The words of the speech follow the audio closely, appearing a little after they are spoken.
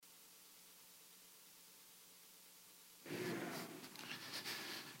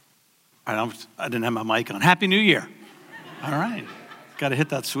I didn't have my mic on. Happy New Year. All right. Got to hit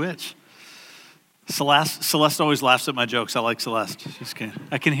that switch. Celeste always laughs at my jokes. I like Celeste.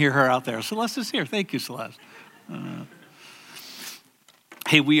 I can hear her out there. Celeste is here. Thank you, Celeste.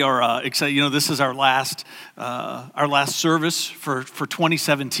 Hey, we are excited. You know, this is our last service for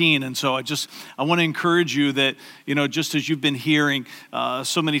 2017, and so I want to encourage you that, you know, just as you've been hearing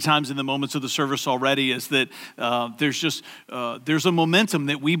so many times in the moments of the service already, is that there's a momentum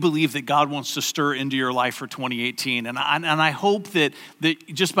that we believe that God wants to stir into your life for 2018, and I hope that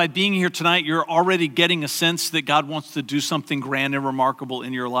just by being here tonight, you're already getting a sense that God wants to do something grand and remarkable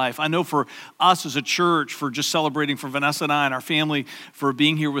in your life. I know for us as a church, for just celebrating for Vanessa and I and our family, for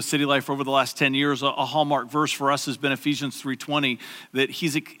being here with City Life over the last 10 years, a hallmark verse for us has been Ephesians 3:20, that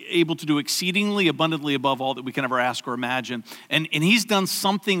he's able to do exceedingly abundantly above all that we can ever ask or imagine. And he's done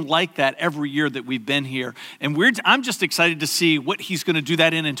something like that every year that we've been here. And I'm just excited to see what he's going to do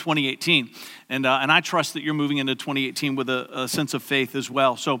that in 2018. And I trust that you're moving into 2018 with a sense of faith as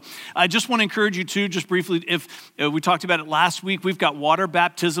well. So I just want to encourage you too, just briefly, if we talked about it last week, we've got water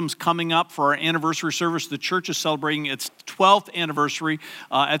baptisms coming up for our anniversary service. The church is celebrating its 12th anniversary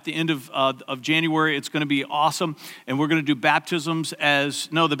at the end of January. It's going to be awesome. And we're going to do baptisms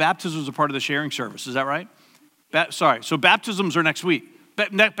the baptisms are part of the sharing service. Is that right? So baptisms are next week.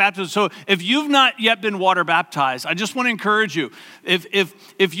 Baptism. So if you've not yet been water baptized, I just want to encourage you.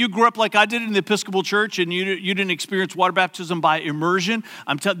 If you grew up like I did in the Episcopal Church and you didn't experience water baptism by immersion,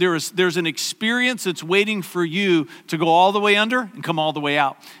 there's an experience that's waiting for you to go all the way under and come all the way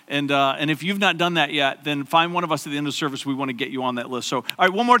out. And if you've not done that yet, then find one of us at the end of the service. We want to get you on that list. So, all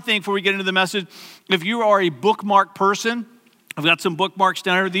right, one more thing before we get into the message. If you are a bookmark person, I've got some bookmarks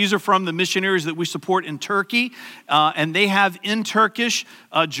down here. These are from the missionaries that we support in Turkey, and they have in Turkish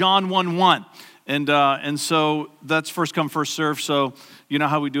John 1:1. And so that's first come, first serve. So you know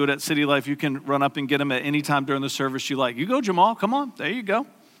how we do it at City Life. You can run up and get them at any time during the service you like. You go, Jamal. Come on. There you go.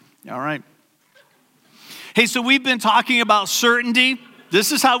 All right. Hey, so we've been talking about certainty.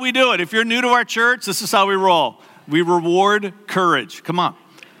 This is how we do it. If you're new to our church, this is how we roll. We reward courage. Come on.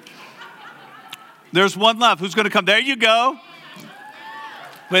 There's one left. Who's going to come? There you go.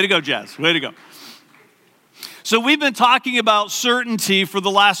 Way to go, Jazz. Way to go. So we've been talking about certainty for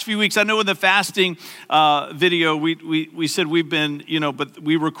the last few weeks. I know in the fasting video, we said we've been, but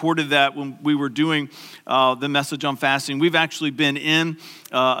we recorded that when we were doing the message on fasting. We've actually been in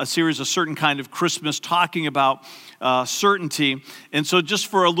a series, A Certain Kind of Christmas, talking about certainty. And so just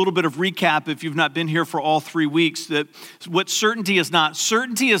for a little bit of recap, if you've not been here for all 3 weeks, that what certainty is not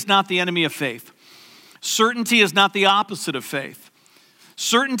the enemy of faith. Certainty is not the opposite of faith.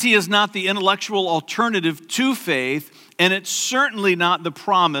 Certainty is not the intellectual alternative to faith, and it's certainly not the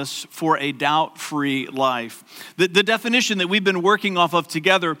promise for a doubt-free life. The definition that we've been working off of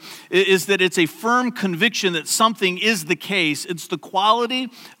together is that it's a firm conviction that something is the case. It's the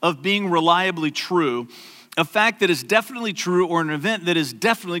quality of being reliably true, a fact that is definitely true, or an event that is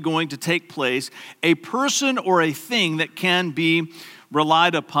definitely going to take place, a person or a thing that can be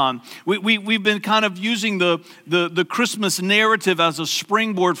relied upon. We've been kind of using the Christmas narrative as a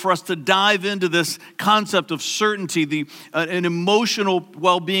springboard for us to dive into this concept of certainty, an emotional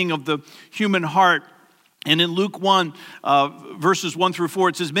well-being of the human heart. And in Luke 1, verses 1 through 4,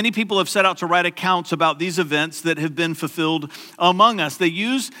 it says, many people have set out to write accounts about these events that have been fulfilled among us. They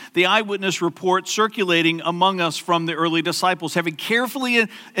use the eyewitness report circulating among us from the early disciples. Having carefully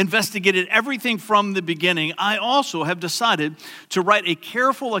investigated everything from the beginning, I also have decided to write a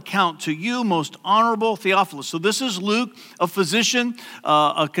careful account to you, most honorable Theophilus. So this is Luke, a physician,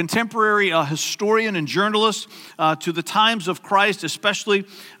 a contemporary, a historian and journalist to the times of Christ, especially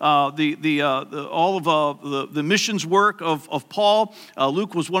all of the missions work of Paul.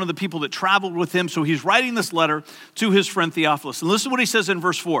 Luke was one of the people that traveled with him, so he's writing this letter to his friend Theophilus. And listen to what he says in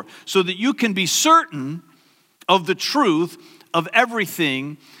verse 4. So that you can be certain of the truth of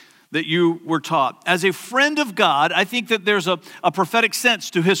everything that you were taught. As a friend of God, I think that there's a prophetic sense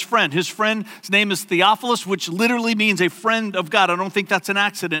to his friend. His friend's name is Theophilus, which literally means a friend of God. I don't think that's an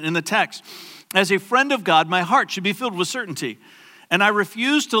accident in the text. As a friend of God, my heart should be filled with certainty. And I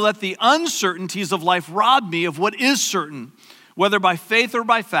refuse to let the uncertainties of life rob me of what is certain. Whether by faith or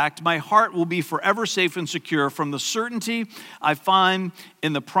by fact, my heart will be forever safe and secure from the certainty I find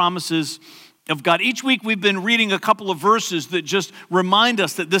in the promises of God. Each week we've been reading a couple of verses that just remind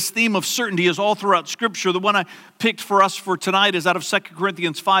us that this theme of certainty is all throughout Scripture. The one I picked for us for tonight is out of 2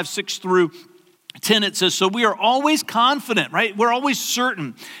 Corinthians 5, 6 through 10. It says, so we are always confident, right? We're always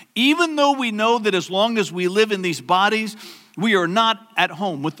certain, even though we know that as long as we live in these bodies, we are not at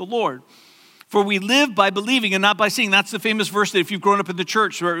home with the Lord. For we live by believing and not by seeing. That's the famous verse that if you've grown up in the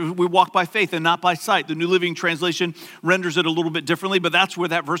church, where we walk by faith and not by sight. The New Living Translation renders it a little bit differently, but that's where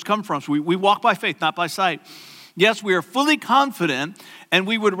that verse comes from. So we walk by faith, not by sight. Yes, we are fully confident, and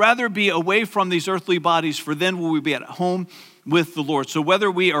we would rather be away from these earthly bodies, for then will we be at home with the Lord. So whether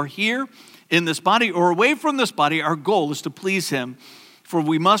we are here in this body or away from this body, our goal is to please him. For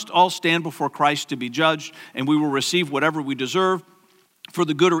we must all stand before Christ to be judged, and we will receive whatever we deserve for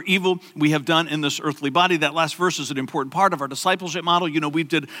the good or evil we have done in this earthly body. That last verse is an important part of our discipleship model. You know, we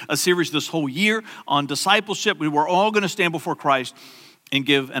did a series this whole year on discipleship. We were all going to stand before Christ and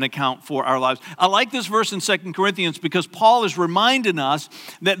give an account for our lives. I like this verse in 2 Corinthians because Paul is reminding us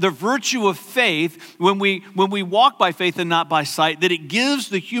that the virtue of faith, when we walk by faith and not by sight, that it gives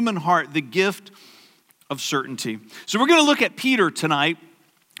the human heart the gift of certainty. So we're going to look at Peter tonight.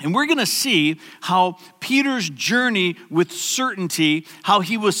 And we're going to see how Peter's journey with certainty, how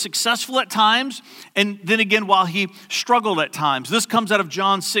he was successful at times, and then again, while he struggled at times. This comes out of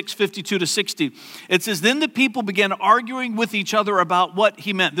John 6:52-60. It says, then the people began arguing with each other about what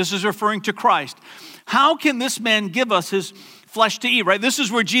he meant. This is referring to Christ. How can this man give us his flesh to eat, right? This is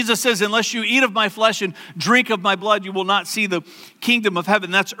where Jesus says, unless you eat of my flesh and drink of my blood, you will not see the kingdom of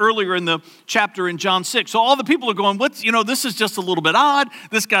heaven. That's earlier in the chapter in John 6. So all the people are going, this is just a little bit odd.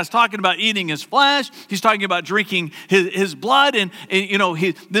 This guy's talking about eating his flesh. He's talking about drinking his blood. And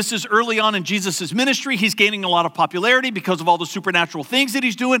this is early on in Jesus' ministry. He's gaining a lot of popularity because of all the supernatural things that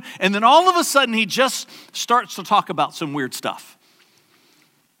he's doing. And then all of a sudden, he just starts to talk about some weird stuff.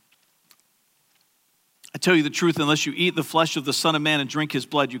 I tell you the truth, unless you eat the flesh of the Son of Man and drink his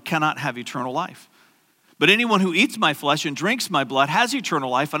blood, you cannot have eternal life. But anyone who eats my flesh and drinks my blood has eternal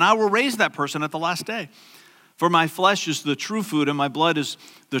life, and I will raise that person at the last day. For my flesh is the true food, and my blood is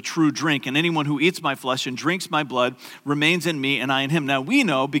the true drink. And anyone who eats my flesh and drinks my blood remains in me, and I in him. Now we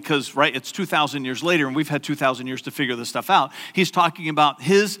know because, right, it's 2,000 years later, and we've had 2,000 years to figure this stuff out. He's talking about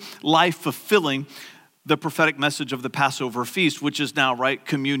his life fulfilling the prophetic message of the Passover feast, which is now, right,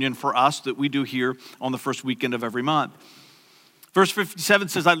 communion for us that we do here on the first weekend of every month. Verse 57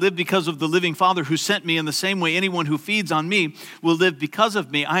 says, I live because of the living Father who sent me. In the same way, anyone who feeds on me will live because of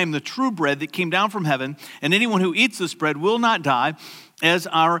me. I am the true bread that came down from heaven, and anyone who eats this bread will not die, as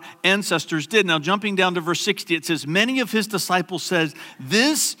our ancestors did. Now, jumping down to verse 60, it says, many of his disciples says,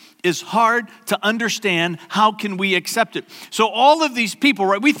 this is hard to understand. How can we accept it? So all of these people,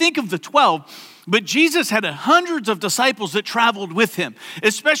 right, we think of the 12, but Jesus had hundreds of disciples that traveled with him,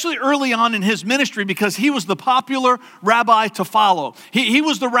 especially early on in his ministry, because he was the popular rabbi to follow. He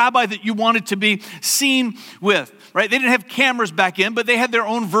was the rabbi that you wanted to be seen with, right? They didn't have cameras back in, but they had their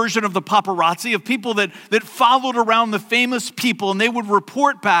own version of the paparazzi, of people that followed around the famous people, and they would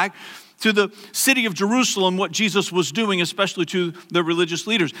report back to the city of Jerusalem what Jesus was doing, especially to the religious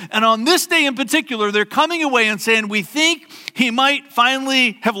leaders. And on this day in particular, they're coming away and saying, we think he might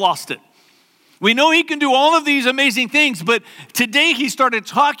finally have lost it. We know he can do all of these amazing things, but today he started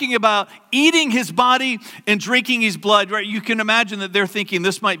talking about eating his body and drinking his blood, right? You can imagine that they're thinking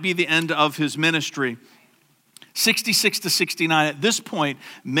this might be the end of his ministry. 66-69, at this point,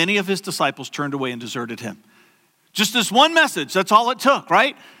 many of his disciples turned away and deserted him. Just this one message, that's all it took,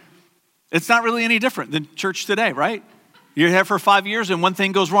 right? It's not really any different than church today, right? You're here for 5 years and one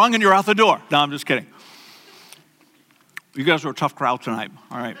thing goes wrong and you're out the door. No, I'm just kidding. You guys are a tough crowd tonight,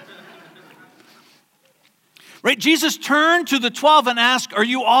 all right? Right, Jesus turned to the 12 and asked, are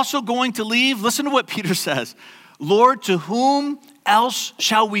you also going to leave? Listen to what Peter says. Lord, to whom else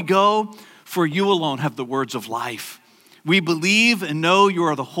shall we go? For you alone have the words of life. We believe and know you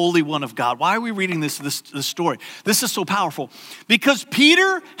are the Holy One of God. Why are we reading this story? This is so powerful. Because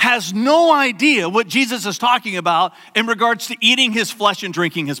Peter has no idea what Jesus is talking about in regards to eating his flesh and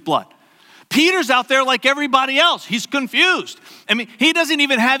drinking his blood. Peter's out there like everybody else. He's confused. I mean, he doesn't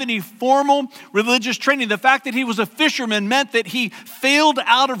even have any formal religious training. The fact that he was a fisherman meant that he failed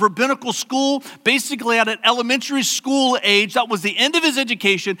out of rabbinical school, basically at an elementary school age. That was the end of his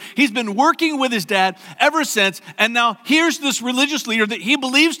education. He's been working with his dad ever since. And now here's this religious leader that he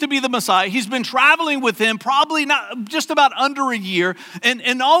believes to be the Messiah. He's been traveling with him probably not just about under a year.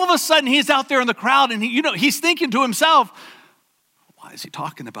 And all of a sudden he's out there in the crowd and he's thinking to himself, why is he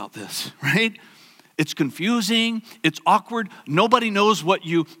talking about this, right? It's confusing. It's awkward. Nobody knows what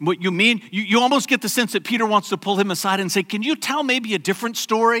you mean. You almost get the sense that Peter wants to pull him aside and say, can you tell maybe a different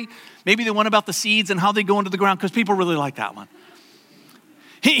story? Maybe the one about the seeds and how they go into the ground, because people really like that one.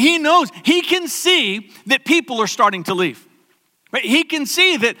 He knows. He can see that people are starting to leave. Right? He can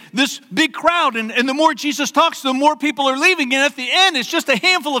see that this big crowd, and the more Jesus talks, the more people are leaving. And at the end, it's just a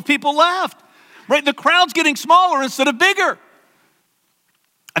handful of people left. Right? The crowd's getting smaller instead of bigger.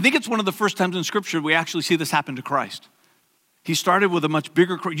 I think it's one of the first times in Scripture we actually see this happen to Christ. He started with a much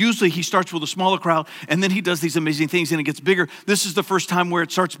bigger crowd. Usually he starts with a smaller crowd, and then he does these amazing things, and it gets bigger. This is the first time where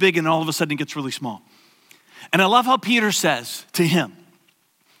it starts big, and all of a sudden it gets really small. And I love how Peter says to him,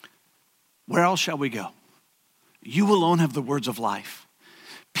 where else shall we go? You alone have the words of life.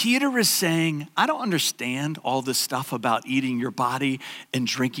 Peter is saying, I don't understand all this stuff about eating your body and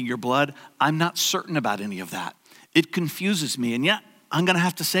drinking your blood. I'm not certain about any of that. It confuses me, and yet I'm going to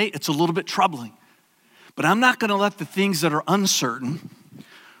have to say it's a little bit troubling. But I'm not going to let the things that are uncertain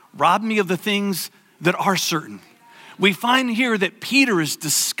rob me of the things that are certain. We find here that Peter is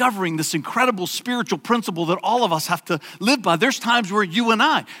discovering this incredible spiritual principle that all of us have to live by. There's times where you and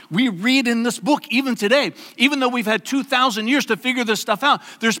I, we read in this book even today, even though we've had 2,000 years to figure this stuff out,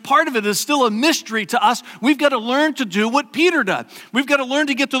 there's part of it that's still a mystery to us. We've got to learn to do what Peter did. We've got to learn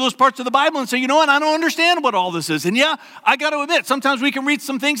to get to those parts of the Bible and say, you know what, I don't understand what all this is. And yeah, I got to admit, sometimes we can read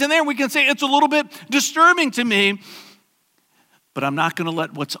some things in there and we can say it's a little bit disturbing to me, but I'm not going to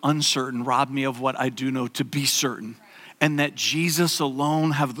let what's uncertain rob me of what I do know to be certain. And that Jesus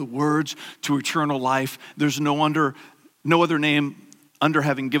alone have the words to eternal life. There's no other name under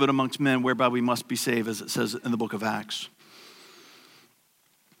heaven given amongst men whereby we must be saved, as it says in the book of Acts.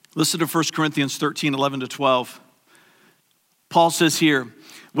 Listen to 1 Corinthians 13, 11 to 12. Paul says here,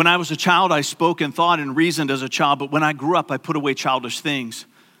 when I was a child, I spoke and thought and reasoned as a child, but when I grew up, I put away childish things.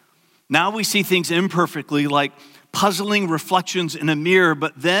 Now we see things imperfectly, like puzzling reflections in a mirror,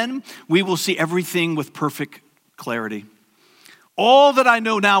 but then we will see everything with perfect clarity. All that I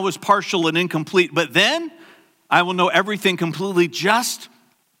know now is partial and incomplete, but then I will know everything completely, just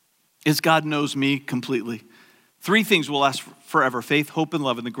as God knows me completely. 3 things will last forever: faith, hope, and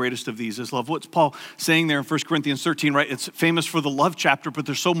love, and the greatest of these is love. What's Paul saying there in 1 Corinthians 13, right? It's famous for the love chapter, but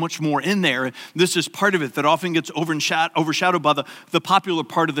there's so much more in there. This is part of it that often gets overshadowed by the popular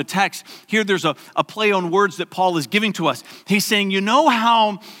part of the text. Here there's a play on words that Paul is giving to us. He's saying, you know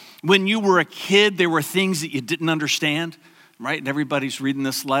how when you were a kid, there were things that you didn't understand, right? And everybody's reading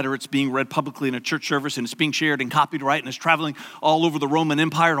this letter. It's being read publicly in a church service, and it's being shared and copied, right? And it's traveling all over the Roman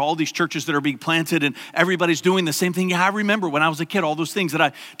Empire, all these churches that are being planted, and everybody's doing the same thing. Yeah, I remember when I was a kid, all those things that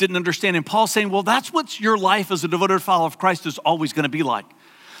I didn't understand. And Paul's saying, well, that's what your life as a devoted follower of Christ is always going to be like.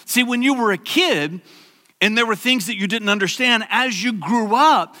 See, when you were a kid, and there were things that you didn't understand, as you grew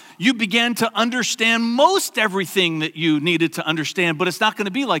up, you began to understand most everything that you needed to understand. But it's not going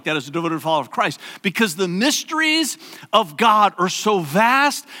to be like that as a devoted follower of Christ, because the mysteries of God are so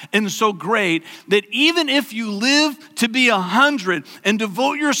vast and so great that even if you live to be 100 and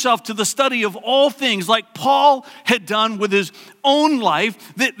devote yourself to the study of all things, like Paul had done with his own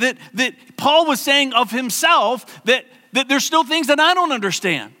life, that Paul was saying of himself that there's still things that I don't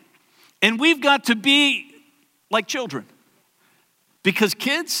understand. And we've got to be like children, because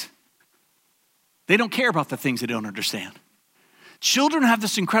kids, they don't care about the things they don't understand. Children have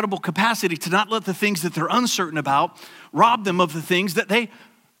this incredible capacity to not let the things that they're uncertain about rob them of the things that they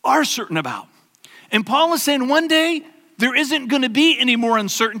are certain about. And Paul is saying one day there isn't going to be any more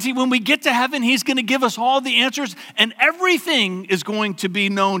uncertainty. When we get to heaven, he's going to give us all the answers, and everything is going to be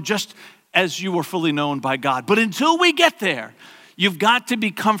known just as you were fully known by God. But until we get there, you've got to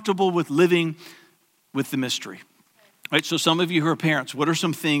be comfortable with living with the mystery. Right? So some of you who are parents, what are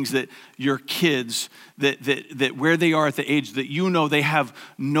some things that your kids, that where they are at the age that you know they have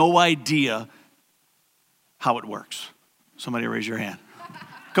no idea how it works? Somebody raise your hand.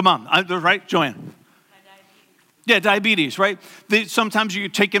 Come on, right, Joanne? Yeah, diabetes, right? Sometimes you're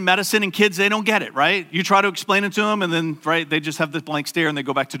taking medicine and kids, they don't get it, right? You try to explain it to them and then, right, they just have this blank stare and they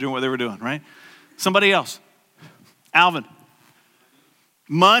go back to doing what they were doing, right? Somebody else. Alvin.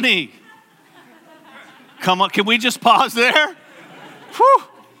 Money. Come on, can we just pause there? Whew.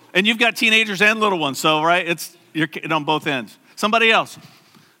 And you've got teenagers and little ones, so, right, you're on both ends. Somebody else.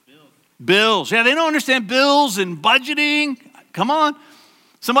 Bills. Yeah, they don't understand bills and budgeting. Come on.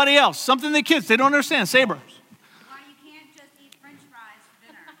 Somebody else. Something the kids, they don't understand. Saber. Why you can't just eat French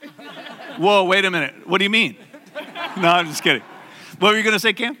fries for dinner. Whoa, wait a minute. What do you mean? No, I'm just kidding. What were you going to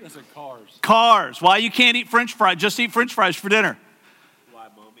say, Cam? I said cars. Cars. Why you can't eat French fries, just eat French fries for dinner. Why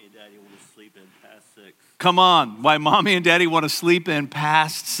mommy and daddy want to sleep in past 6. Come on. Why mommy and daddy want to sleep in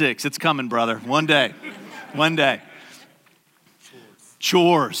past 6. It's coming, brother. One day. One day.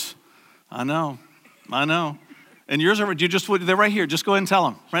 Chores. I know. And yours are, they're right here. Just go ahead and tell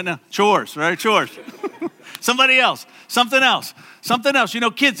them right now. Chores, right? Chores. Somebody else. Something else. You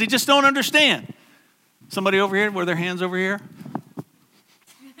know, kids, they just don't understand. Somebody over here, where their hands over here?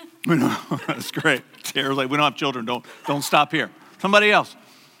 That's great. We don't have children. Don't stop here. Somebody else.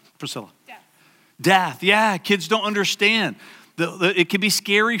 Priscilla. Death. Yeah, kids don't understand It can be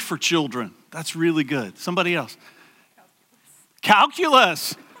scary for children. That's really good. Somebody else.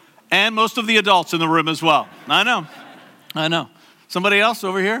 Calculus. And most of the adults in the room as well. I know. Somebody else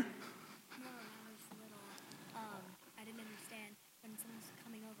over here? When I was little, I didn't understand when someone was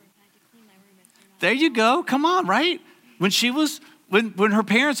coming over and I had to clean my room if they're not. There you go. Come on, right? When her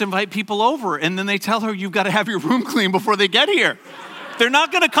parents invite people over and then they tell her you've got to have your room clean before they get here. They're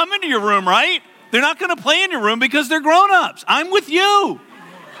not going to come into your room, right? They're not going to play in your room because they're grown-ups. I'm with you.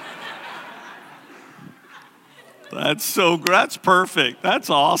 That's perfect. That's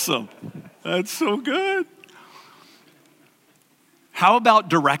awesome. That's so good. How about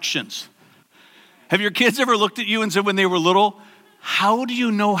directions? Have your kids ever looked at you and said when they were little, how do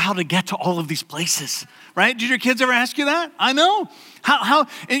you know how to get to all of these places? Right? Did your kids ever ask you that? I know.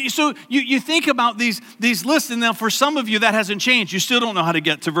 And so you think about these lists, and now for some of you that hasn't changed. You still don't know how to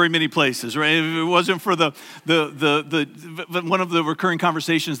get to very many places, right? If it wasn't for the one of the recurring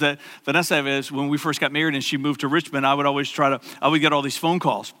conversations that Vanessa had is when we first got married and she moved to Richmond, I would get all these phone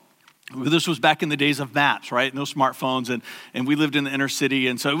calls. This was back in the days of maps, right? No smartphones, and we lived in the inner city,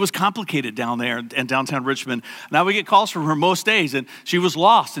 and so it was complicated down there in downtown Richmond. And I would get calls from her most days, and she was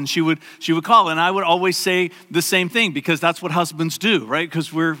lost, and she would call, and I would always say the same thing because that's what husbands do, right?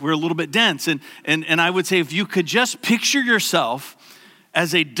 Because we're a little bit dense, and I would say if you could just picture yourself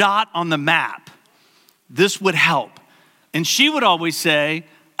as a dot on the map, this would help. And she would always say,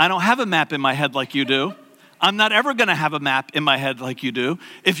 I don't have a map in my head like you do. I'm not ever going to have a map in my head like you do.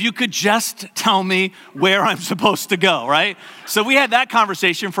 If you could just tell me where I'm supposed to go, right? So we had that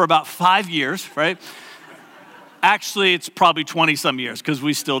conversation for about 5 years, right? Actually, it's probably 20 some years because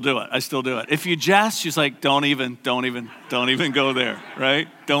we still do it. I still do it. If you just, she's like, don't even go there, right?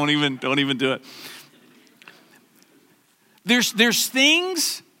 Don't even do it. There's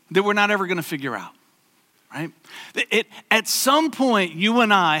things that we're not ever going to figure out. Right? At some point, you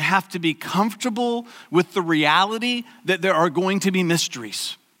and I have to be comfortable with the reality that there are going to be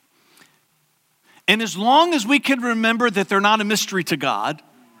mysteries. And as long as we can remember that they're not a mystery to God,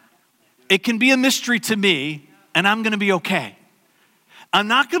 it can be a mystery to me, and I'm going to be okay. I'm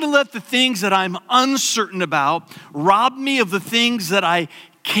not going to let the things that I'm uncertain about rob me of the things that I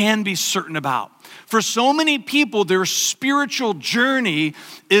can be certain about. For so many people, their spiritual journey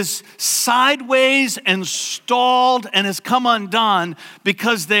is sideways and stalled and has come undone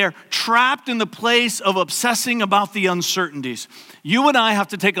because they're trapped in the place of obsessing about the uncertainties. You and I have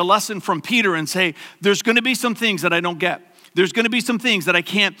to take a lesson from Peter and say, there's going to be some things that I don't get. There's going to be some things that I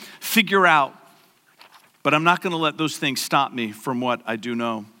can't figure out. But I'm not going to let those things stop me from what I do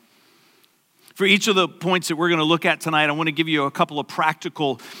know. For each of the points that we're going to look at tonight, I want to give you a couple of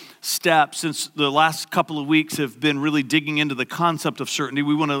practical steps. Since the last couple of weeks have been really digging into the concept of certainty,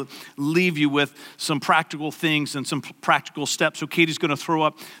 we want to leave you with some practical things and some practical steps. So Katie's going to throw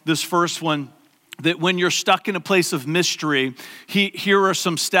up this first one, that when you're stuck in a place of mystery, here are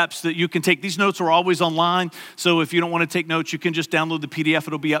some steps that you can take. These notes are always online, so if you don't want to take notes, you can just download the PDF.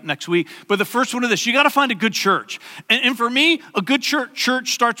 It'll be up next week. But the first one is this: you got to find a good church. And for me, a good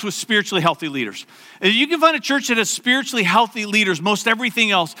church starts with spiritually healthy leaders. If you can find a church that has spiritually healthy leaders, most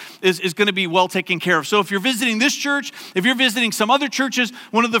everything else is going to be well taken care of. So if you're visiting this church, if you're visiting some other churches,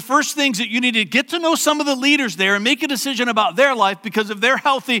 one of the first things that you need to get to know some of the leaders there and make a decision about their life, because if they're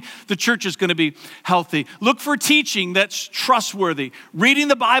healthy, the church is going to be healthy. Look for teaching that's trustworthy. Reading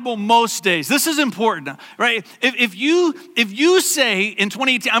the Bible most days. This is important, right? If you say in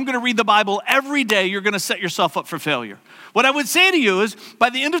 2018, I'm going to read the Bible every day, you're going to set yourself up for failure. What I would say to you is, by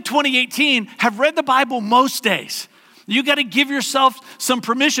the end of 2018, have read the Bible most days. You got to give yourself some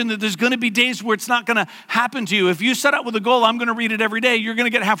permission that there's going to be days where it's not going to happen to you. If you set out with a goal, I'm going to read it every day, you're going to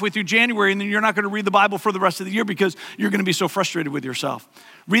get halfway through January and then you're not going to read the Bible for the rest of the year because you're going to be so frustrated with yourself.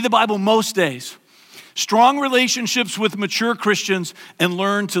 Read the Bible most days. Strong relationships with mature Christians and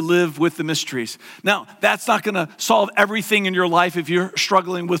learn to live with the mysteries. Now, that's not going to solve everything in your life if you're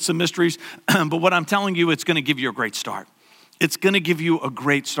struggling with some mysteries, but what I'm telling you, it's going to give you a great start. It's going to give you a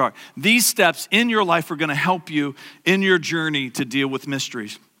great start. These steps in your life are going to help you in your journey to deal with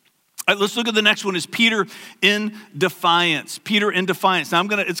mysteries. All right, let's look at the next one is Peter in defiance. Peter in defiance. Now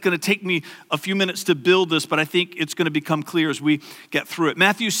it's going to take me a few minutes to build this, but I think it's going to become clear as we get through it.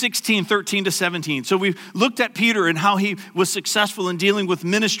 Matthew 16, 13 to 17. So we've looked at Peter and how he was successful in dealing with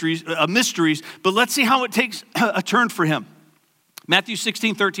mysteries, but let's see how it takes a turn for him. Matthew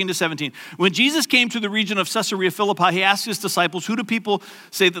 16, 13 to 17. When Jesus came to the region of Caesarea Philippi, he asked his disciples, who do people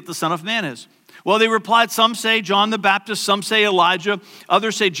say that the Son of Man is? Well, they replied, some say John the Baptist, some say Elijah,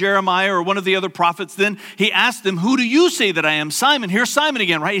 others say Jeremiah or one of the other prophets. Then he asked them, who do you say that I am? Simon, here's Simon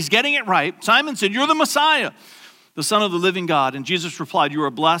again, right? He's getting it right. Simon said, you're the Messiah. the Son of the living God. And Jesus replied, you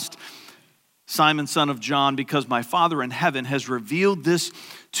are blessed, Simon, son of John, because my Father in heaven has revealed this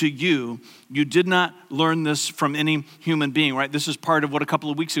to you. You did not learn this from any human being, right? This is part of what a couple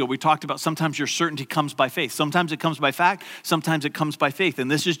of weeks ago we talked about. Sometimes your certainty comes by faith. Sometimes it comes by fact. Sometimes it comes by faith.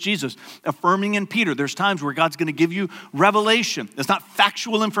 And this is Jesus affirming in Peter. There's times where God's going to give you revelation. It's not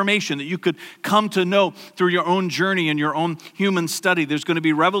factual information that you could come to know through your own journey and your own human study. There's going to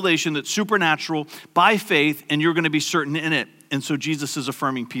be revelation that's supernatural by faith, and you're going to be certain in it. And so Jesus is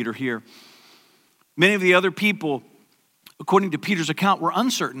affirming Peter here. Many of the other people, according to Peter's account, were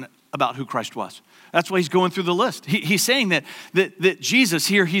uncertain about who Christ was. That's why he's going through the list. He's saying that Jesus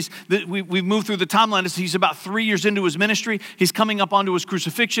here, we've moved through the timeline. He's about 3 years into his ministry. He's coming up onto his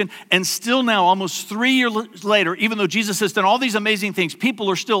crucifixion. And still now, almost 3 years later, even though Jesus has done all these amazing things, people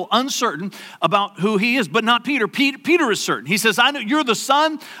are still uncertain about who he is, but not Peter. Peter is certain. He says, I know you're the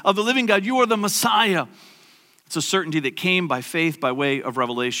Son of the living God. You are the Messiah. It's a certainty that came by faith, by way of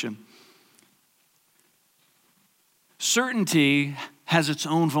revelation. Certainty has its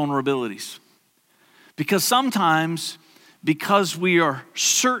own vulnerabilities. Because sometimes, because we are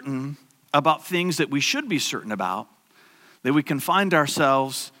certain about things that we should be certain about, that we can find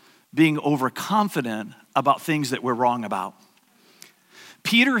ourselves being overconfident about things that we're wrong about.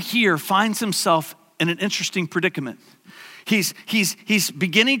 Peter here finds himself in an interesting predicament. He's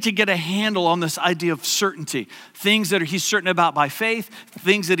beginning to get a handle on this idea of certainty. Things that he's certain about by faith,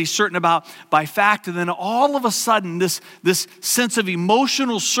 things that he's certain about by fact, and then all of a sudden this sense of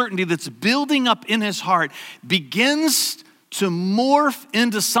emotional certainty that's building up in his heart begins to morph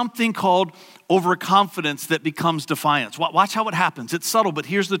into something called overconfidence that becomes defiance. Watch how it happens. It's subtle, but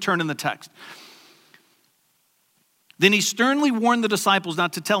here's the turn in the text. Then he sternly warned the disciples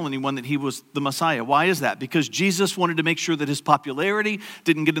not to tell anyone that he was the Messiah. Why is that? Because Jesus wanted to make sure that his popularity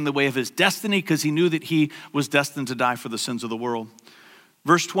didn't get in the way of his destiny, because he knew that he was destined to die for the sins of the world.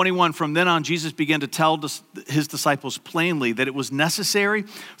 Verse 21, from then on, Jesus began to tell his disciples plainly that it was necessary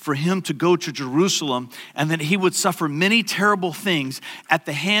for him to go to Jerusalem and that he would suffer many terrible things at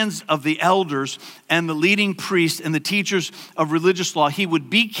the hands of the elders and the leading priests and the teachers of religious law. He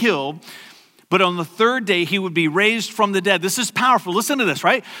would be killed, but on the third day, he would be raised from the dead. This is powerful. Listen to this,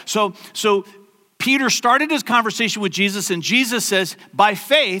 right? So Peter started his conversation with Jesus, and Jesus says, by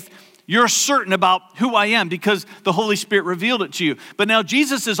faith, you're certain about who I am because the Holy Spirit revealed it to you. But now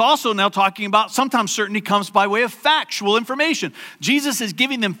Jesus is also now talking about sometimes certainty comes by way of factual information. Jesus is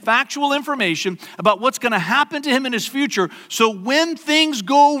giving them factual information about what's going to happen to him in his future. So when things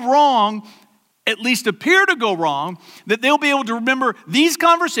go wrong, at least appear to go wrong, that they'll be able to remember these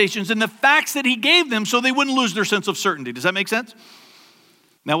conversations and the facts that he gave them so they wouldn't lose their sense of certainty. Does that make sense?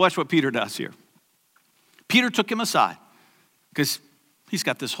 Now watch what Peter does here. Peter took him aside because he's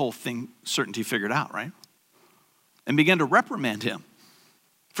got this whole thing, certainty figured out, right? And began to reprimand him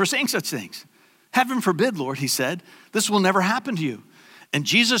for saying such things. Heaven forbid, Lord, he said, this will never happen to you. And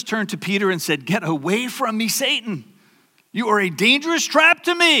Jesus turned to Peter and said, get away from me, Satan. You are a dangerous trap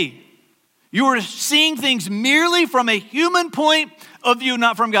to me. You are seeing things merely from a human point of view,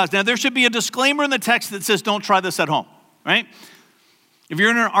 not from God's. Now, there should be a disclaimer in the text that says, don't try this at home, right? If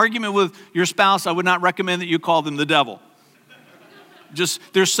you're in an argument with your spouse, I would not recommend that you call them the devil.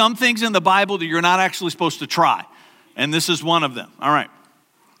 There's some things in the Bible that you're not actually supposed to try, and this is one of them. All right.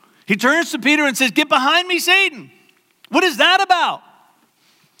 He turns to Peter and says, get behind me, Satan. What is that about?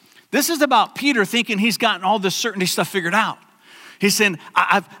 This is about Peter thinking he's gotten all this certainty stuff figured out. He's saying,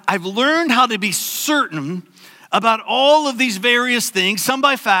 I've learned how to be certain about all of these various things, some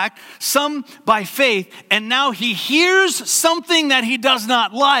by fact, some by faith, and now he hears something that he does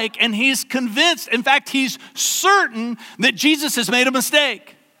not like, and he's convinced, in fact, he's certain that Jesus has made a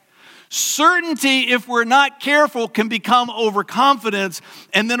mistake. Certainty, if we're not careful, can become overconfidence,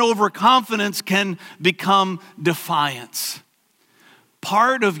 and then overconfidence can become defiance.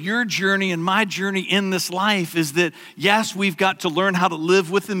 Part of your journey and my journey in this life is that, yes, we've got to learn how to live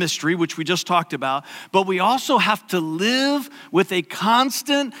with the mystery, which we just talked about, but we also have to live with a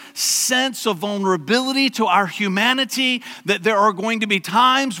constant sense of vulnerability to our humanity, that there are going to be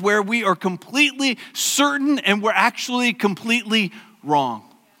times where we are completely certain and we're actually completely wrong.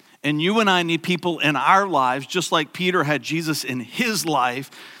 And you and I need people in our lives, just like Peter had Jesus in his life,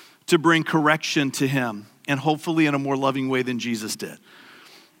 to bring correction to him, and hopefully in a more loving way than Jesus did.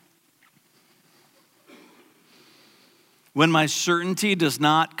 When my certainty does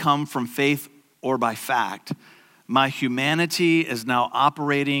not come from faith or by fact, my humanity is now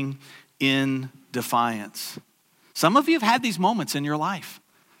operating in defiance. Some of you have had these moments in your life.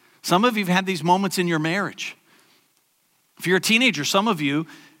 Some of you have had these moments in your marriage. If you're a teenager, some of you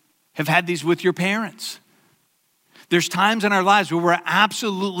have had these with your parents. There's times in our lives where we're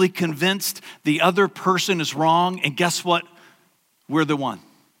absolutely convinced the other person is wrong, and guess what? We're the one.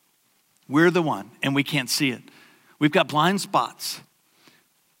 We're the one, and we can't see it. We've got blind spots.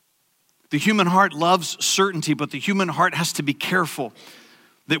 The human heart loves certainty, but the human heart has to be careful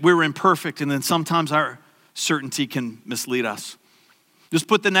that we're imperfect, and then sometimes our certainty can mislead us. Just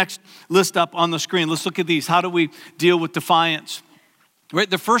put the next list up on the screen. Let's look at these. How do we deal with defiance? Right,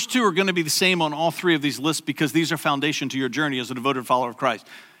 the first two are going to be the same on all three of these lists because these are foundation to your journey as a devoted follower of Christ.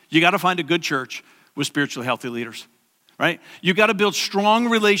 You got to find a good church with spiritually healthy leaders, right? You got to build strong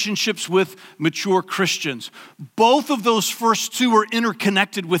relationships with mature Christians. Both of those first two are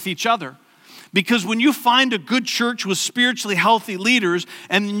interconnected with each other. Because when you find a good church with spiritually healthy leaders,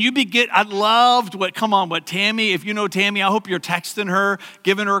 and then you I loved what Tammy, if you know Tammy, I hope you're texting her,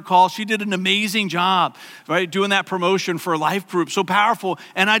 giving her a call. She did an amazing job, right? Doing that promotion for a life group, so powerful.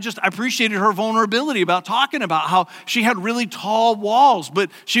 And I appreciated her vulnerability about talking about how she had really tall walls, but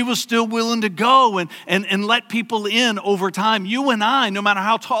she was still willing to go and let people in over time. You and I, no matter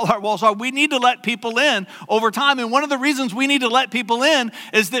how tall our walls are, we need to let people in over time. And one of the reasons we need to let people in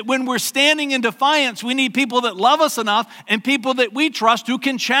is that when we're standing in defiance, we need people that love us enough and people that we trust who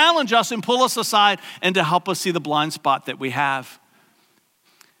can challenge us and pull us aside and to help us see the blind spot that we have.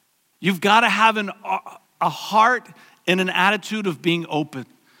 You've got to have a heart and an attitude of being open.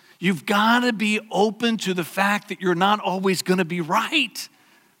 You've got to be open to the fact that you're not always going to be right.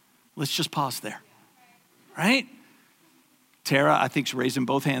 Let's just pause there, right? Tara, I think, is raising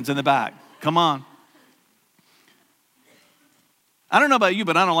both hands in the back. Come on. I don't know about you,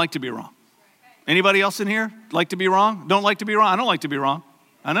 but I don't like to be wrong. Anybody else in here like to be wrong? Don't like to be wrong? I don't like to be wrong.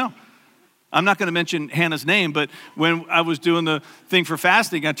 I know. I'm not going to mention Hannah's name, but when I was doing the thing for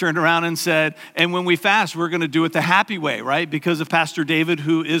fasting, I turned around and said, and when we fast, we're going to do it the happy way, right? Because of Pastor David,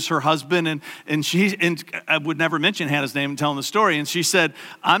 who is her husband, and I would never mention Hannah's name in telling the story, and she said,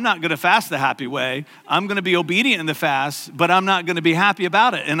 I'm not going to fast the happy way. I'm going to be obedient in the fast, but I'm not going to be happy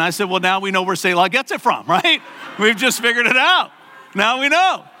about it. And I said, well, now we know where Selah gets it from, right? We've just figured it out. Now we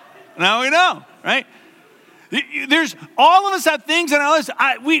know. Now we know, right? There's all of us have things in our lives.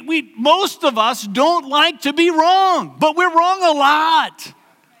 Most of us don't like to be wrong, but we're wrong a lot.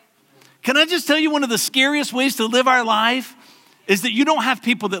 Can I just tell you one of the scariest ways to live our life is that you don't have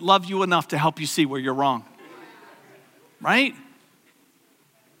people that love you enough to help you see where you're wrong, right?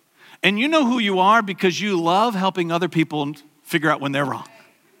 And you know who you are because you love helping other people figure out when they're wrong,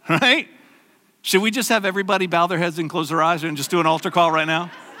 right? Should we just have everybody bow their heads and close their eyes and just do an altar call right now?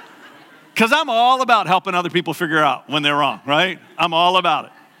 Because I'm all about helping other people figure out when they're wrong, right? I'm all about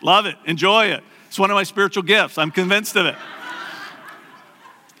it. Love it. Enjoy it. It's one of my spiritual gifts. I'm convinced of it.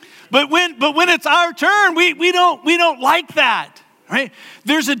 But when it's our turn, we don't like that, right?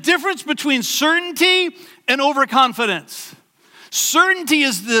 There's a difference between certainty and overconfidence. Certainty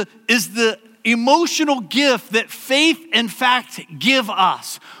is the emotional gift that faith and fact give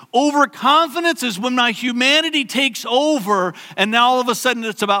us. Overconfidence is when my humanity takes over and now all of a sudden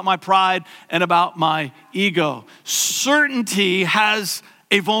it's about my pride and about my ego. Certainty has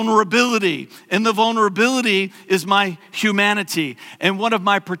a vulnerability, and the vulnerability is my humanity. And one of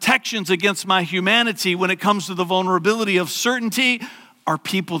my protections against my humanity when it comes to the vulnerability of certainty are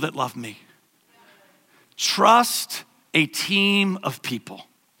people that love me. Trust a team of people.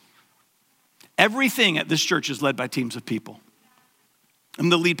 Everything at this church is led by teams of people. I'm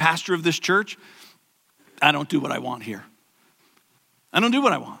the lead pastor of this church. I don't do what I want here. I don't do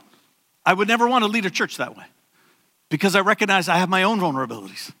what I want. I would never want to lead a church that way because I recognize I have my own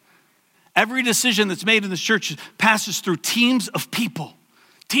vulnerabilities. Every decision that's made in this church passes through teams of people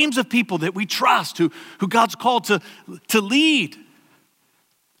that we trust, who God's called to lead.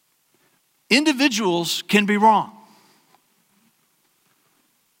 Individuals can be wrong.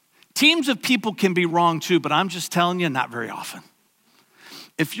 Teams of people can be wrong too, but I'm just telling you, not very often.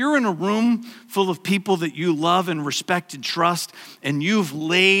 If you're in a room full of people that you love and respect and trust, and you've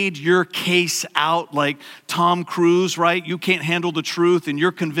laid your case out like Tom Cruise, right? You can't handle the truth, and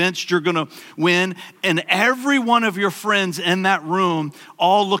you're convinced you're going to win, and every one of your friends in that room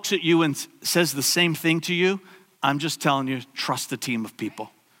all looks at you and says the same thing to you, I'm just telling you, trust the team of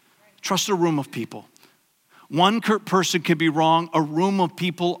people. Trust a room of people. One person can be wrong. A room of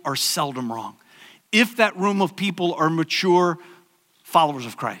people are seldom wrong. If that room of people are mature followers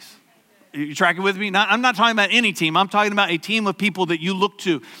of Christ. You tracking with me? I'm not talking about any team. I'm talking about a team of people that you look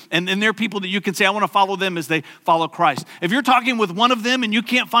to. And they're people that you can say, I want to follow them as they follow Christ. If you're talking with one of them and you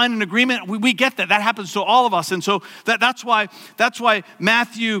can't find an agreement, we get that. That happens to all of us. And so that's why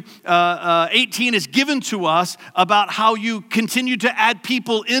Matthew 18 is given to us about how you continue to add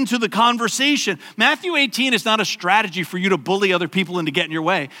people into the conversation. Matthew 18 is not a strategy for you to bully other people into getting your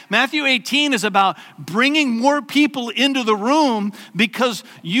way. Matthew 18 is about bringing more people into the room, because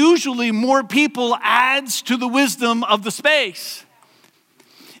usually more people adds to the wisdom of the space.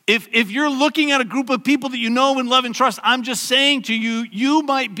 If you're looking at a group of people that you know and love and trust, I'm just saying to you, you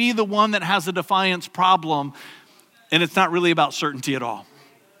might be the one that has a defiance problem, and it's not really about certainty at all.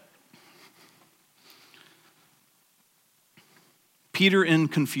 Peter in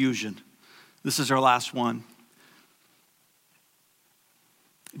confusion. This is our last one.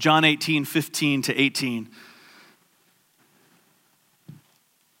 John 18, 15 to 18.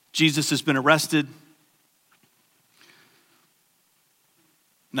 Jesus has been arrested.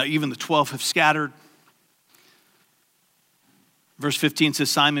 Now even the 12 have scattered. Verse 15 says,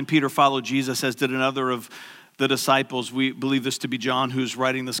 Simon Peter followed Jesus, as did another of the disciples. We believe this to be John, who's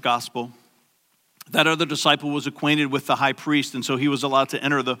writing this gospel. That other disciple was acquainted with the high priest, and so he was allowed to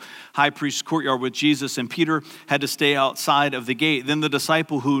enter the high priest's courtyard with Jesus, and Peter had to stay outside of the gate. Then the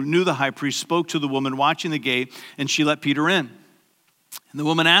disciple who knew the high priest spoke to the woman watching the gate, and she let Peter in. And the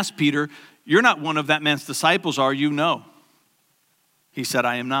woman asked Peter, you're not one of that man's disciples, are you? No. He said,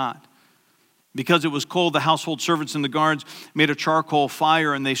 I am not. Because it was cold, the household servants and the guards made a charcoal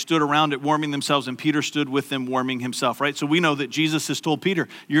fire, and they stood around it warming themselves, and Peter stood with them warming himself, right? So we know that Jesus has told Peter,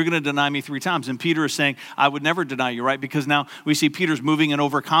 you're going to deny me 3 times. And Peter is saying, I would never deny you, right? Because now we see Peter's moving in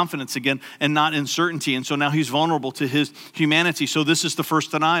overconfidence again and not in certainty. And so now he's vulnerable to his humanity. So this is the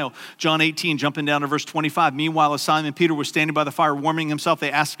first denial. John 18, jumping down to verse 25. Meanwhile, as Simon Peter was standing by the fire warming himself,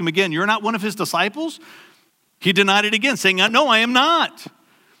 they asked him again, you're not one of his disciples? He denied it again, saying, no, I am not.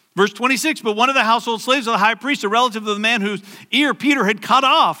 Verse 26, but one of the household slaves of the high priest, a relative of the man whose ear Peter had cut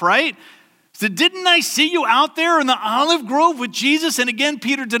off, right? Said, didn't I see you out there in the olive grove with Jesus? And again,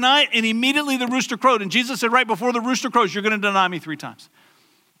 Peter denied, and immediately the rooster crowed. And Jesus said, right before the rooster crows, you're going to deny me 3 times.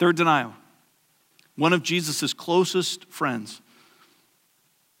 Third denial. One of Jesus' closest friends.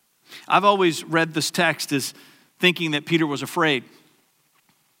 I've always read this text as thinking that Peter was afraid.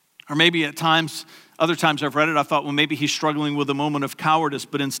 Or maybe at times, other times I've read it, I thought, well, maybe he's struggling with a moment of cowardice.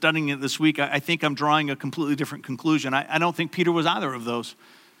 But in studying it this week, I think I'm drawing a completely different conclusion. I don't think Peter was either of those.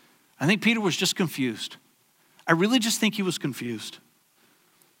 I think Peter was just confused. I really just think he was confused.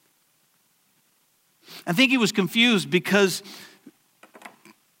 I think he was confused because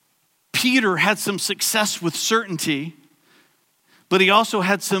Peter had some success with certainty, but he also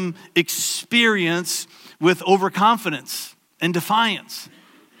had some experience with overconfidence and defiance.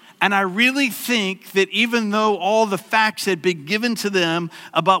 And I really think that even though all the facts had been given to them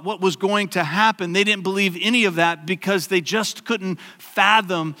about what was going to happen, they didn't believe any of that because they just couldn't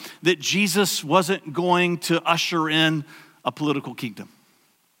fathom that Jesus wasn't going to usher in a political kingdom.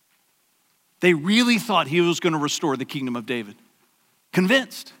 They really thought he was going to restore the kingdom of David.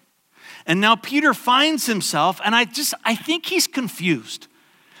 Convinced. And now Peter finds himself, and I think he's confused.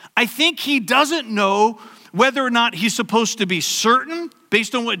 I think he doesn't know whether or not he's supposed to be certain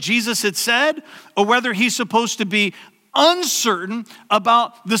based on what Jesus had said, or whether he's supposed to be uncertain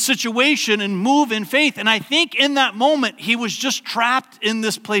about the situation and move in faith. And I think in that moment, he was just trapped in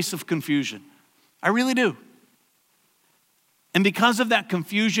this place of confusion. I really do. And because of that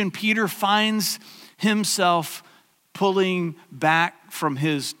confusion, Peter finds himself pulling back from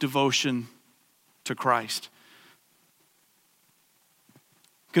his devotion to Christ.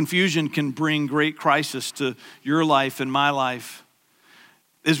 Confusion can bring great crisis to your life and my life.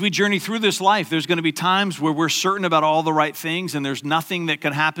 As we journey through this life, there's going to be times where we're certain about all the right things, and there's nothing that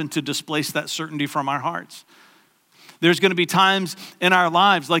can happen to displace that certainty from our hearts. There's going to be times in our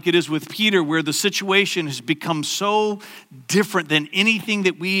lives, like it is with Peter, where the situation has become so different than anything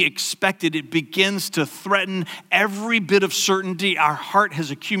that we expected. It begins to threaten every bit of certainty our heart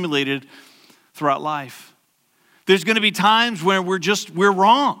has accumulated throughout life. There's going to be times where we're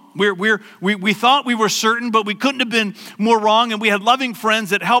wrong. We thought we were certain, but we couldn't have been more wrong. And we had loving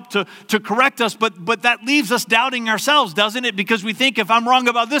friends that helped to correct us. But that leaves us doubting ourselves, doesn't it? Because we think if I'm wrong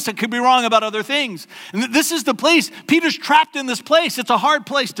about this, I could be wrong about other things. And this is the place. Peter's trapped in this place. It's a hard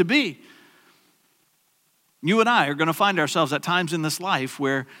place to be. You and I are going to find ourselves at times in this life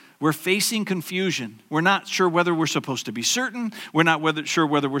where we're facing confusion. We're not sure whether we're supposed to be certain. We're not sure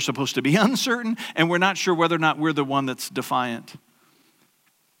whether we're supposed to be uncertain. And we're not sure whether or not we're the one that's defiant.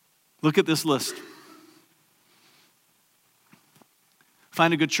 Look at this list.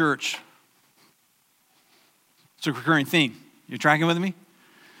 Find a good church. It's a recurring theme. You tracking with me?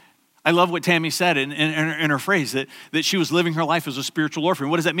 I love what Tammy said in her phrase, that she was living her life as a spiritual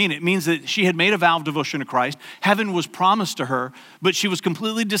orphan. What does that mean? It means that she had made a vow of devotion to Christ. Heaven was promised to her, but she was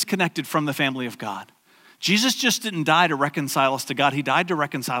completely disconnected from the family of God. Jesus just didn't die to reconcile us to God. He died to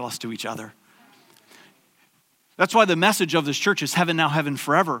reconcile us to each other. That's why the message of this church is heaven now, heaven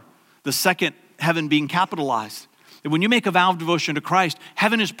forever. The second heaven being capitalized. That when you make a vow of devotion to Christ,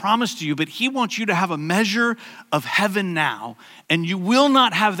 heaven is promised to you, but he wants you to have a measure of heaven now, and you will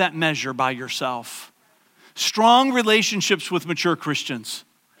not have that measure by yourself. Strong relationships with mature Christians.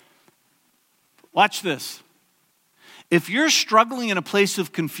 Watch this. If you're struggling in a place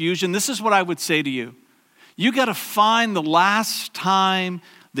of confusion, this is what I would say to you. You got to find the last time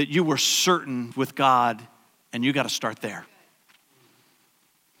that you were certain with God, and you got to start there.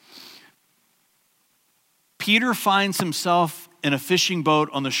 Peter finds himself in a fishing boat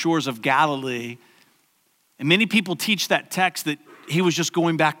on the shores of Galilee. And many people teach that text that he was just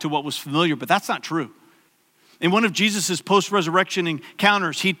going back to what was familiar, but that's not true. In one of Jesus' post-resurrection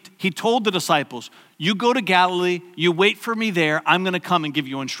encounters, he told the disciples, you go to Galilee, you wait for me there, I'm going to come and give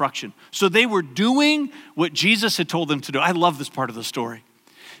you instruction. So they were doing what Jesus had told them to do. I love this part of the story.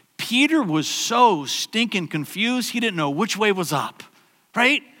 Peter was so stinking confused, he didn't know which way was up,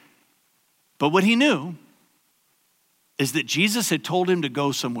 right? But what he knew is that Jesus had told him to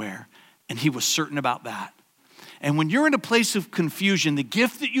go somewhere, and he was certain about that. And when you're in a place of confusion, the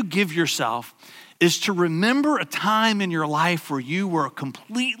gift that you give yourself is to remember a time in your life where you were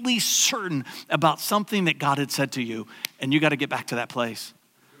completely certain about something that God had said to you, and you got to get back to that place.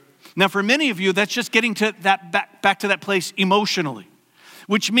 Now, for many of you, that's just getting to that back to that place emotionally,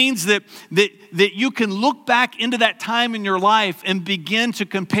 which means that you can look back into that time in your life and begin to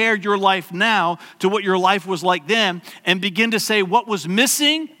compare your life now to what your life was like then and begin to say what was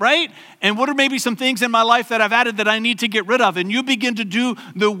missing, right? And what are maybe some things in my life that I've added that I need to get rid of? And you begin to do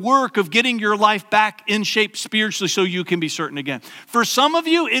the work of getting your life back in shape spiritually so you can be certain again. For some of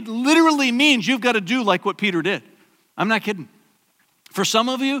you, it literally means you've got to do like what Peter did. I'm not kidding. For some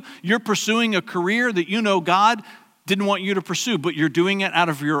of you, you're pursuing a career that you know God didn't want you to pursue, but you're doing it out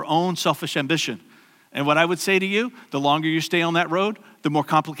of your own selfish ambition. And what I would say to you, the longer you stay on that road, the more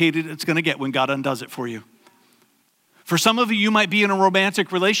complicated it's going to get when God undoes it for you. For some of you, you might be in a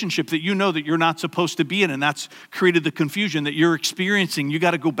romantic relationship that you know that you're not supposed to be in, and that's created the confusion that you're experiencing. You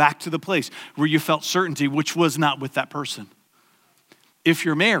got to go back to the place where you felt certainty, which was not with that person. If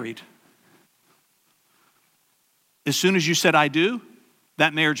you're married, as soon as you said, I do,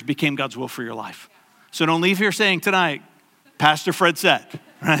 that marriage became God's will for your life. So don't leave here saying tonight, Pastor Fred said,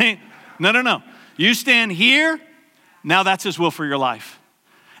 right? No. You stand here, now that's his will for your life.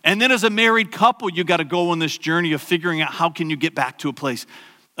 And then as a married couple, you got to go on this journey of figuring out how can you get back to a place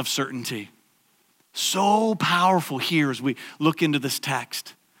of certainty. So powerful here as we look into this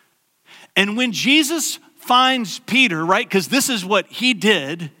text. And when Jesus finds Peter, right, because this is what he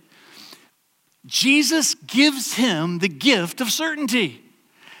did, Jesus gives him the gift of certainty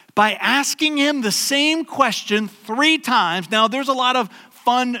by asking him the same question 3 times. Now, there's a lot of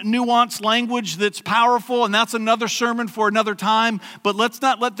fun, nuanced language that's powerful, and that's another sermon for another time. But let's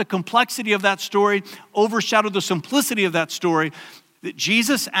not let the complexity of that story overshadow the simplicity of that story. That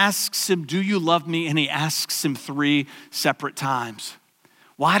Jesus asks him, do you love me? And he asks him 3 separate times.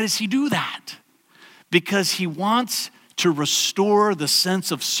 Why does he do that? Because he wants to restore the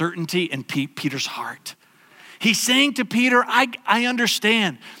sense of certainty in Peter's heart. He's saying to Peter, I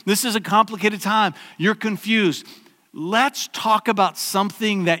understand. This is a complicated time. You're confused. Let's talk about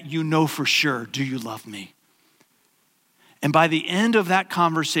something that you know for sure. Do you love me? And by the end of that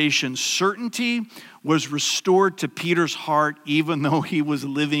conversation, certainty was restored to Peter's heart, even though he was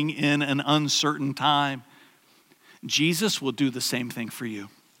living in an uncertain time. Jesus will do the same thing for you.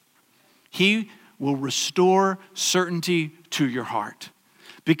 He will restore certainty to your heart.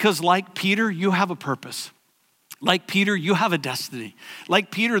 Because like Peter, you have a purpose. Like Peter, you have a destiny. Like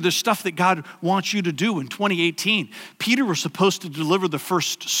Peter, there's stuff that God wants you to do in 2018. Peter was supposed to deliver the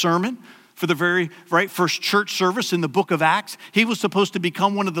first sermon for the very first church service in the book of Acts. He was supposed to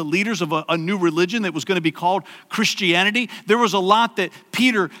become one of the leaders of a new religion that was going to be called Christianity. There was a lot that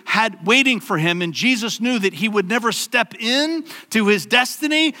Peter had waiting for him, and Jesus knew that he would never step in to his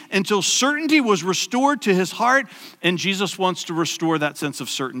destiny until certainty was restored to his heart, and Jesus wants to restore that sense of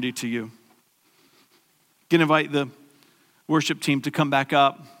certainty to you. I can invite the worship team to come back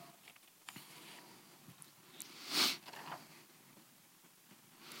up.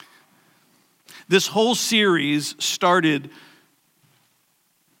 This whole series started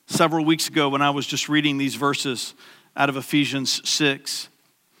several weeks ago when I was just reading these verses out of Ephesians 6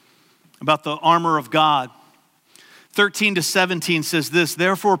 about the armor of God. 13 to 17 says this,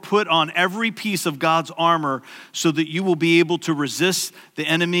 therefore put on every piece of God's armor so that you will be able to resist the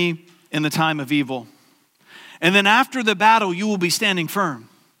enemy in the time of evil. And then after the battle, you will be standing firm.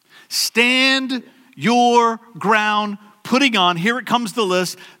 Stand your ground, putting on, here it comes the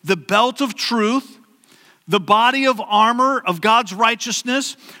list, the belt of truth, the body of armor of God's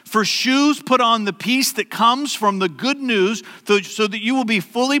righteousness. For shoes, put on the peace that comes from the good news so that you will be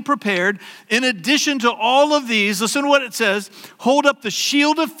fully prepared. In addition to all of these, listen to what it says, hold up the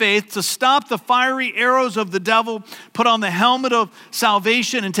shield of faith to stop the fiery arrows of the devil, put on the helmet of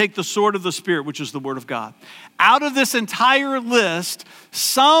salvation, and take the sword of the Spirit, which is the word of God. Out of this entire list,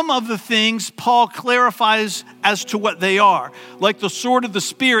 some of the things Paul clarifies as to what they are. Like the sword of the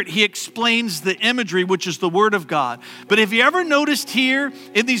Spirit, he explains the imagery, which is the word of God. But have you ever noticed here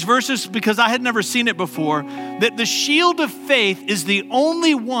in these verses, because I had never seen it before, that the shield of faith is the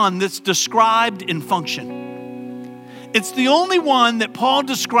only one that's described in function. It's the only one that Paul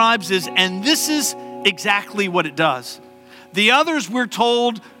describes as, and this is exactly what it does. The others we're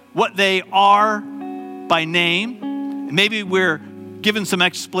told what they are by name. Maybe we're given some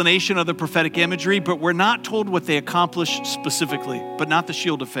explanation of the prophetic imagery, but we're not told what they accomplish specifically, but not the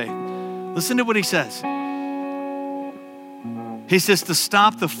shield of faith. Listen to what he says. He says to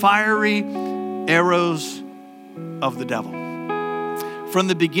stop the fiery arrows of the devil. From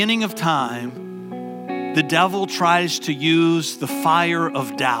the beginning of time, the devil tries to use the fire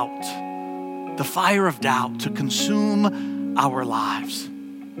of doubt to consume our lives.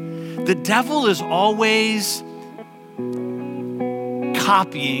 The devil is always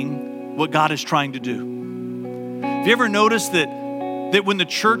copying what God is trying to do. Have you ever noticed that when the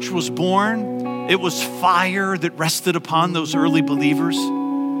church was born, it was fire that rested upon those early believers?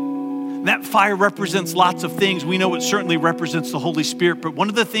 That fire represents lots of things. We know it certainly represents the Holy Spirit, but one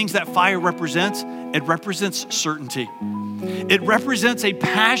of the things that fire represents, it represents certainty. It represents a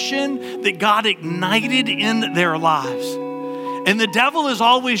passion that God ignited in their lives. And the devil is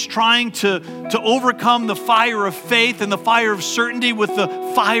always trying to overcome the fire of faith and the fire of certainty with the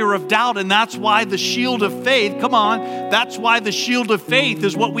fire of doubt. And that's why the shield of faith, that's why the shield of faith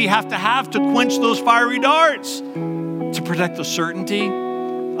is what we have to quench those fiery darts, to protect the certainty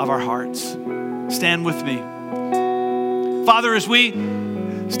of our hearts. Stand with me. Father, as we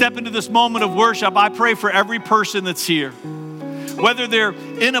step into this moment of worship, I pray for every person that's here. Whether they're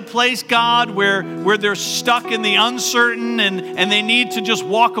in a place, God, where they're stuck in the uncertain and they need to just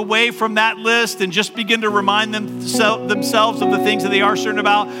walk away from that list and just begin to remind themselves of the things that they are certain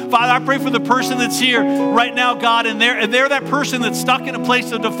about. Father, I pray for the person that's here right now, God, and they're that person that's stuck in a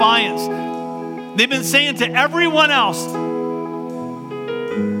place of defiance. They've been saying to everyone else,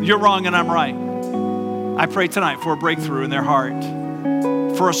 you're wrong and I'm right. I pray tonight for a breakthrough in their heart,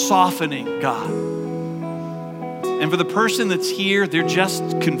 for a softening, God. And for the person that's here, they're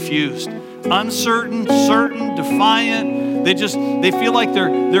just confused, uncertain, certain, defiant. They feel like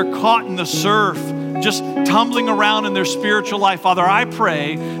they're caught in the surf, just tumbling around in their spiritual life. Father, I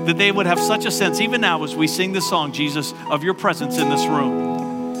pray that they would have such a sense, even now as we sing this song, Jesus, of your presence in this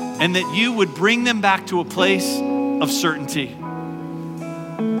room, and that you would bring them back to a place of certainty.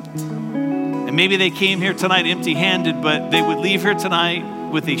 And maybe they came here tonight empty-handed, but they would leave here tonight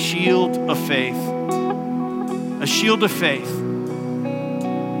with a shield of faith. A shield of faith,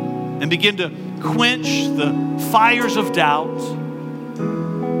 and begin to quench the fires of doubt.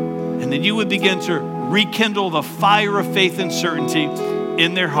 And then you would begin to rekindle the fire of faith and certainty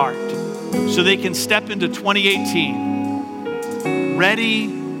in their heart so they can step into 2018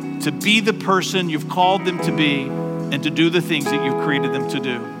 ready to be the person you've called them to be and to do the things that you've created them to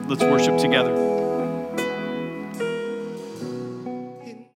do. Let's worship together.